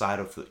 side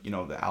of the, you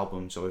know, the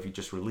album. So if you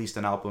just released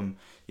an album,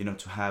 you know,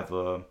 to have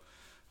a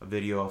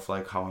video of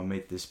like how I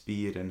made this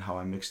beat and how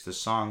I mixed the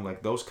song,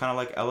 like those kind of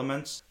like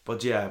elements.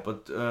 But yeah,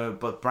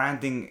 but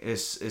branding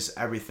is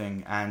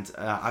everything. And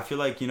I feel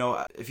like, you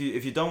know, if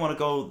you don't want to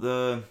go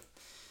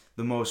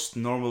the most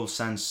normal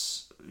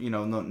sense, you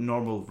know,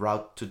 normal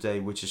route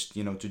today, which is,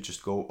 you know, to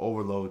just go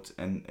overload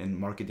and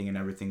marketing and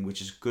everything, which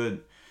is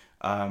good.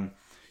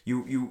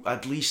 You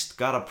at least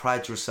gotta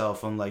pride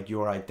yourself on like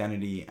your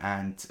identity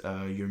and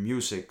your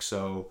music.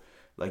 So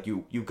like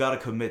you gotta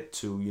commit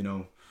to, you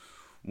know,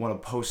 want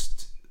to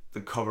post the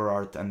cover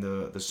art and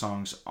the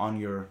songs on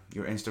your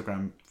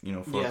Instagram, you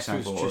know, for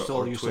example,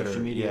 or your Twitter,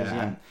 social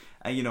media,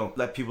 and you know,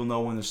 let people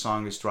know when the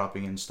song is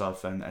dropping and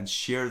stuff, and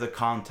share the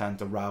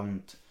content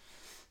around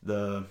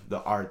the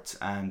art.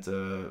 And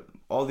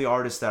all the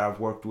artists that I've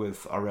worked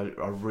with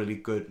are really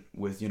good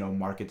with, you know,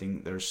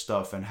 marketing their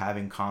stuff and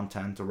having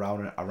content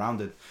around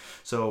it.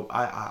 So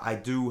I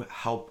do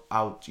help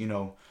out, you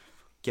know,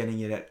 getting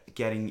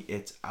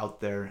it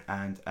out there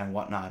and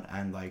whatnot.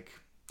 And like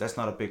that's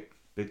not a big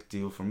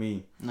deal for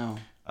me. No.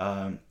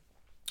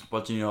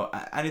 But you know,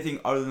 anything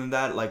other than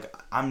that, like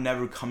I'm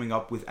never coming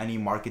up with any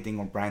marketing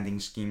or branding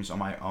schemes on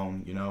my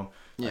own, you know.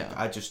 Like,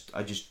 I just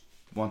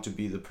want to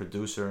be the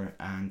producer.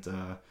 And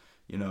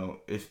you know,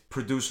 if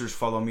producers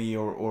follow me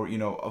or you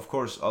know, of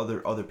course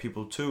other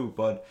people too,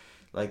 but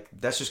like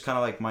that's just kind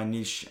of like my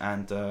niche.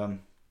 And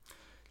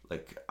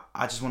like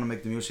I just want to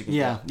make the music.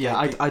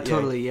 I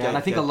totally and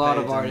I think a lot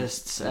of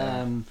artists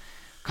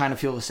kind of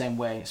feel the same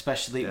way,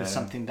 especially with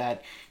something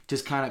that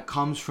just kind of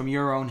comes from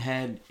your own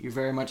head. You're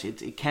very much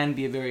it can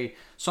be a very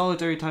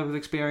solitary type of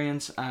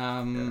experience,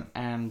 but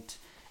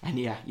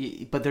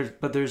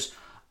there's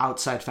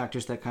outside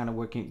factors that kind of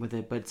working with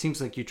it. But it seems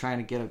like you're trying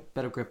to get a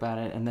better grip at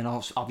it, and then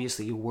also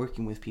obviously you're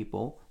working with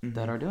people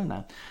that are doing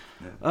that.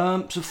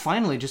 So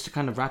finally, just to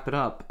kind of wrap it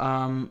up,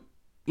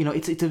 you know,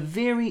 it's a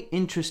very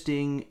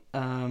interesting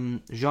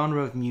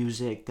genre of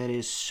music that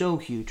is so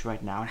huge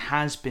right now and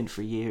has been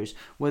for years,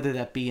 whether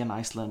that be in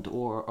Iceland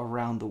or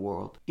around the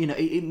world. You know,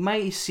 it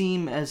might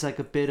seem as like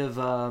a bit of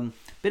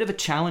a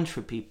challenge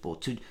for people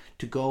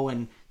to go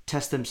and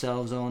test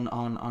themselves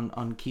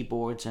on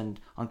keyboards and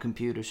on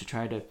computers to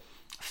try to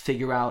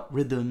figure out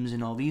rhythms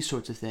and all these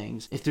sorts of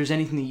things. If there's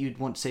anything that you'd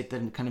want to say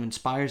that kind of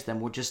inspires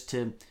them, or just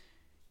to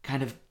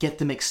kind of get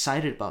them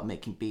excited about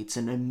making beats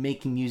and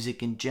making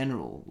music in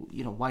general?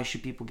 You know, why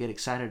should people get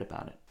excited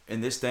about it? In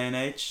this day and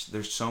age,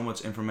 there's so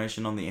much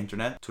information on the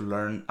internet to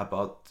learn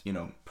about, you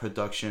know,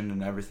 production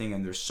and everything,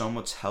 and there's so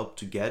much help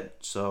to get.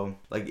 So,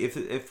 like,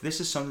 if this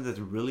is something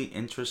that really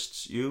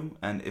interests you,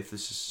 and if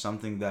this is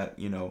something that,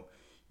 you know,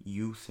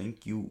 you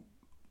think you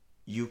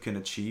can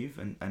achieve,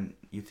 and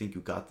you think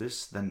you got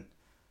this, then,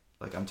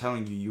 like, I'm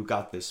telling you, you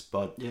got this.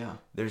 But yeah,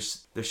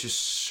 there's just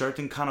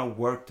certain kind of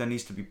work that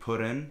needs to be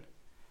put in,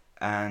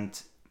 and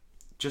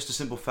just a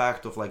simple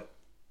fact of, like,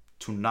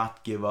 to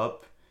not give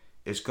up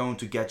is going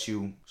to get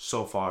you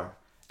so far.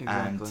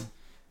 Exactly. And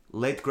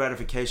late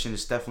gratification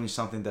is definitely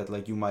something that,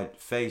 like, you might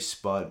face,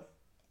 but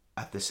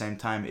at the same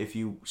time, if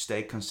you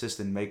stay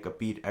consistent, make a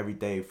beat every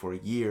day for a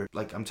year,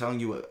 like, I'm telling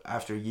you,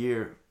 after a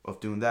year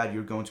of doing that,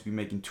 you're going to be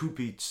making 2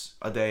 beats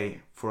a day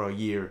for a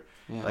year.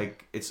 Yeah.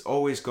 Like, it's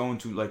always going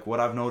to, like, what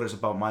I've noticed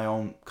about my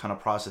own kind of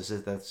process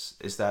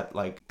is that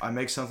like, I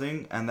make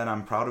something and then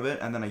I'm proud of it,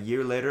 and then a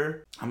year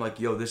later I'm like,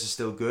 yo, this is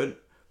still good,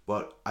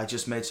 but I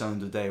just made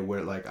something today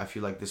where, like, I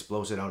feel like this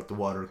blows it out of the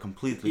water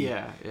completely.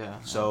 Yeah.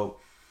 So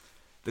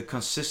the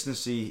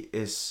consistency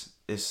is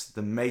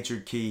the major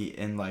key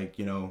in, like,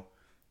 you know,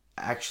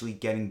 actually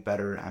getting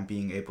better and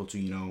being able to,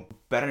 you know,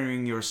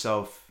 bettering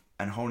yourself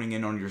and honing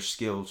in on your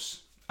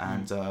skills.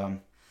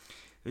 And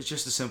it's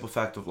just a simple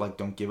fact of, like,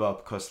 don't give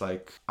up, because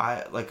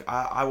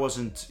I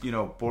wasn't, you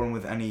know, born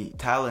with any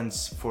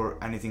talents for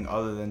anything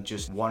other than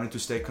just wanting to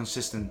stay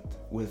consistent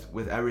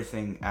with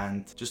everything,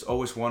 and just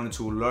always wanted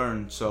to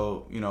learn.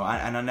 So, you know,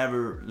 I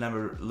never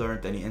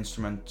learned any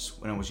instruments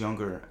when I was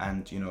younger,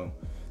 and, you know,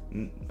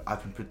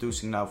 I've been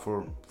producing now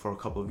for a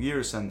couple of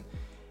years, and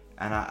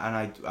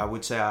I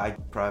would say I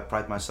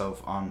pride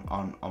myself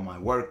on my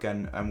work,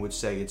 and would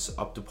say it's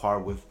up to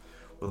par with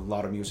a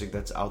lot of music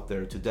that's out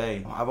there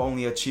today. I've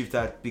only achieved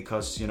that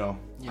because, you know,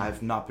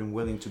 I've not been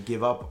willing to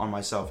give up on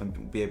myself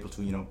and be able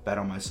to, you know, bet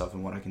on myself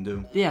and what I can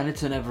do. Yeah, and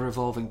it's an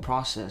ever-evolving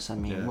process. I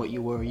mean, what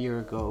you were a year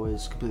ago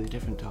is completely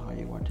different to how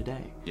you are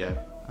today. Yeah.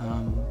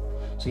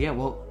 So yeah,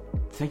 well,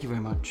 thank you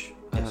very much,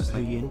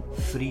 Huginn,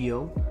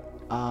 FRÍO,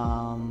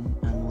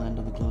 and we'll end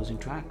on the closing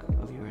track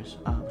of yours,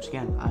 which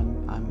again,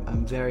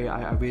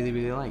 I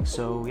really like.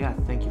 So yeah,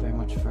 thank you very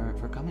much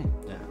for coming.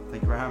 Yeah,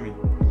 thank you for having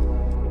me.